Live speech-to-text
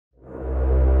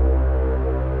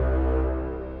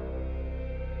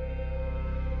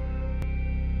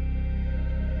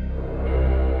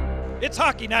It's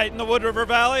hockey night in the Wood River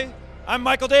Valley. I'm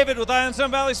Michael David with Eye on Sun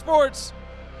Valley Sports,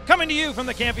 coming to you from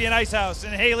the Campion Ice House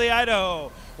in Hailey,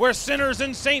 Idaho, where sinners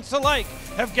and saints alike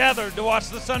have gathered to watch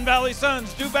the Sun Valley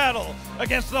Suns do battle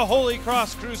against the Holy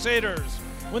Cross Crusaders.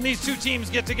 When these two teams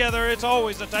get together, it's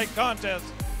always a tight contest.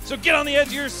 So get on the edge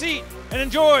of your seat and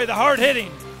enjoy the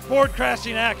hard-hitting,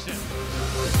 board-crashing action.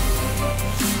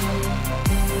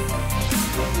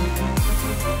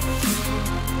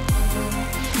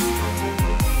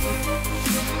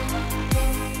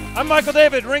 I'm Michael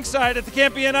David, ringside at the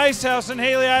Campion Ice House in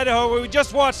Hailey, Idaho, where we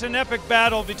just watched an epic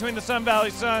battle between the Sun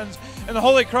Valley Suns and the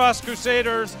Holy Cross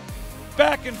Crusaders.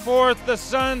 Back and forth, the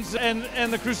Suns and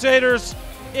the Crusaders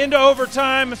into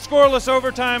overtime, scoreless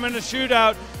overtime and a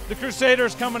shootout. The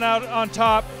Crusaders coming out on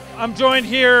top. I'm joined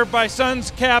here by Suns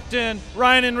captain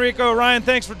Ryan Enrico. Ryan,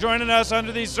 thanks for joining us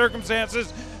under these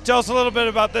circumstances. Tell us a little bit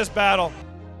about this battle.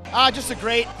 Just a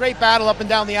great battle up and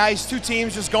down the ice. Two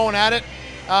teams just going at it.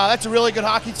 That's a really good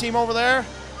hockey team over there.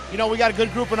 You know, we got a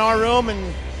good group in our room,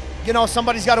 and, you know,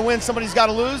 somebody's got to win, somebody's got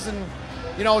to lose. And,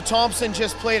 you know, Thompson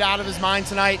just played out of his mind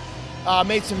tonight,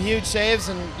 made some huge saves,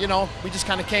 and, you know, we just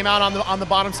kind of came out on the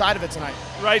bottom side of it tonight.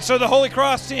 Right, so the Holy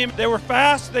Cross team, they were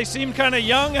fast, they seemed kind of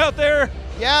young out there.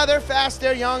 Yeah, they're fast,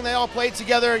 they're young, they all played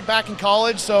together back in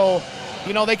college, so,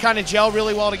 you know, they kind of gel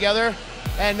really well together.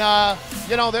 And,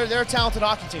 you know, they're a talented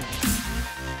hockey team.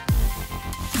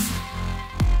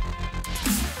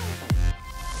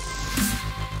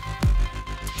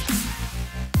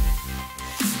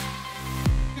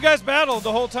 You guys battled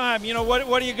the whole time. You know, what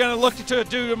are you going to look to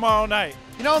do tomorrow night?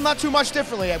 You know, not too much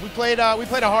differently. We played a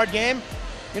hard game.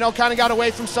 You know, kind of got away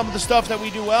from some of the stuff that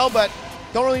we do well, but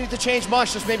don't really need to change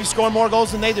much. Just maybe score more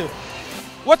goals than they do.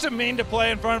 What's it mean to play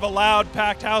in front of a loud,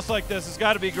 packed house like this? It's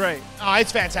got to be great. Oh,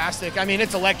 it's fantastic. I mean,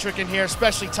 it's electric in here,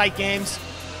 especially tight games.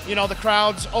 You know, the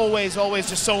crowd's always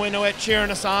just so into it,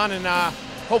 cheering us on, and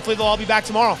hopefully they'll all be back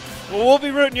tomorrow. Well, we'll be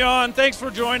rooting you on. Thanks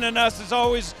for joining us. It's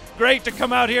always great to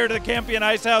come out here to the Campion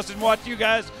Ice House and watch you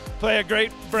guys play a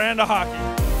great brand of hockey.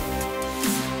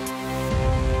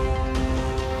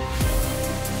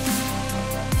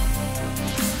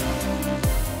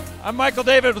 I'm Michael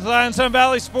David with Eye on Sun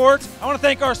Valley Sports. I want to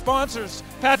thank our sponsors,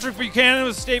 Patrick Buchanan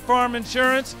with State Farm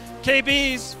Insurance,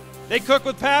 KB's, they cook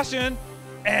with passion,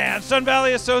 and Sun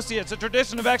Valley Associates, a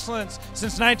tradition of excellence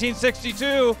since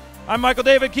 1962. I'm Michael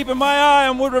David, keeping my eye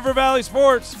on Wood River Valley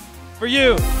Sports for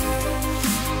you.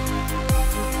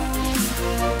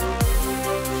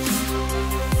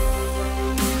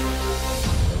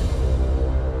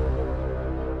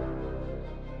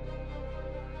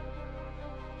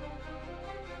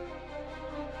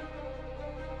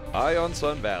 Eye on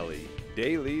Sun Valley,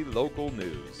 daily local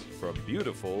news from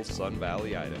beautiful Sun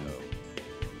Valley, Idaho.